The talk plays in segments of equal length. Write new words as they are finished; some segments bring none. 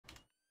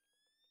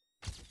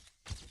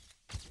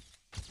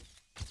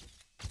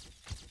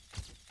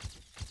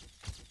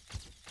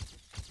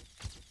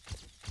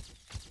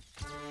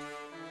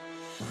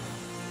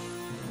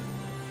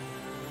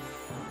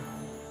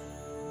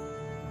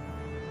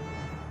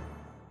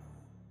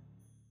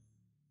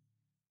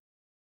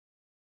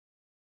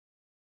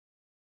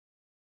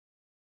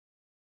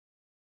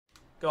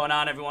Going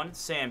on, everyone?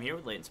 Sam here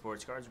with Layton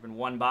Sports Cards. We've been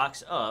one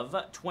box of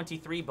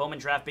 23 Bowman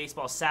Draft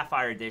Baseball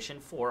Sapphire Edition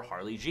for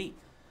Harley G.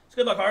 So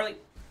good luck, Harley.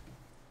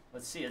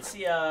 Let's see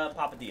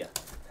Papadilla,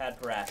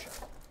 Pad Parasha.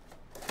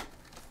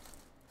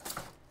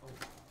 Oh.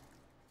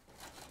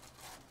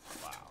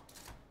 Wow.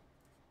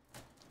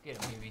 Get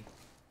him, baby.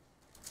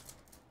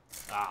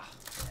 Ah,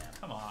 man.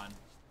 Come on.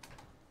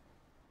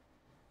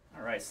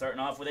 All right, starting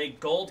off with a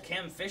gold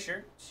Cam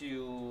Fisher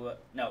to...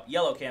 No,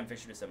 yellow Cam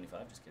Fisher to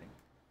 75. Just kidding.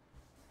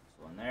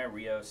 This one there,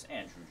 Rios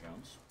and Drew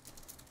Jones.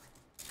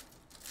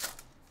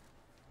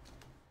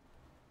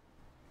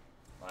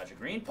 Elijah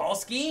Green, Paul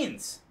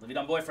Skeens. Livy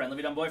Dunn Boyfriend,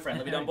 Livy Dunn Boyfriend,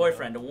 Livy Dunn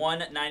Boyfriend to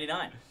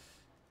 199.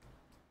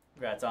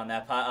 Congrats on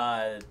that,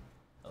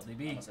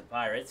 LDB. almost said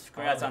Pirates.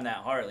 Congrats on that,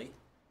 Harley.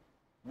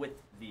 With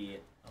the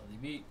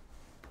LDB.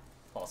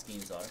 Paul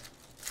Skeens auto.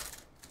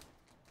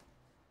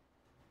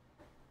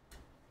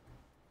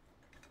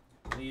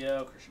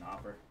 Leo, Christian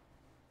Hopper.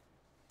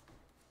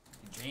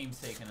 James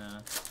taking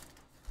a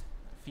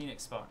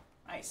Phoenix spot.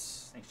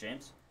 Nice. Thanks,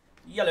 James.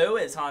 Yellow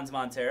is Hans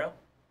Montero.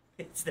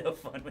 It's no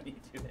fun when you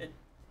do it.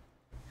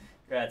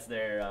 Congrats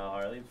there,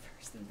 Harley.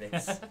 First in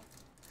base.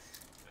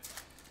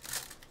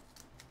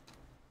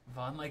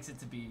 Vaughn likes it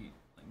to be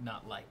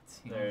not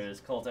liked.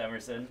 There's Colt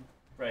Emerson,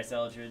 Bryce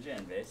Eldridge,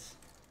 and base.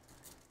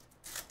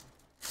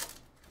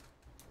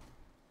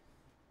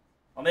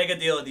 I'll make a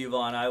deal with you,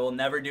 Vaughn. I will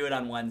never do it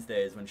on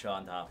Wednesdays when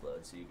Sean top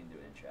loads, so you can do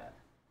it in chat.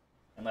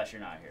 Unless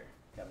you're not here.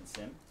 Kevin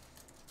Sim.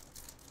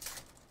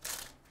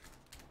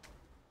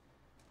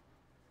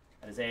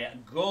 That is a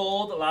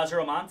gold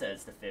Lazaro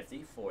Montes to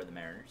 50 for the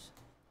Mariners.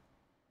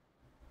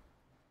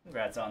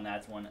 Congrats on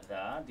that one,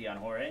 Dion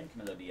Jorge and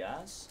Camilo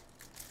Diaz.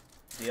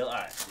 Deal?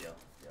 Alright, deal.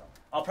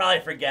 I'll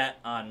probably forget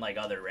on like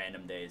other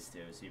random days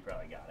too, so you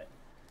probably got it.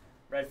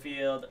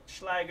 Redfield,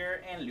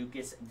 Schlager, and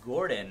Lucas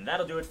Gordon.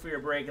 That'll do it for your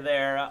break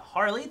there.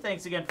 Harley,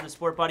 thanks again for the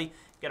support, buddy.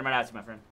 Get him right out to you, my friend.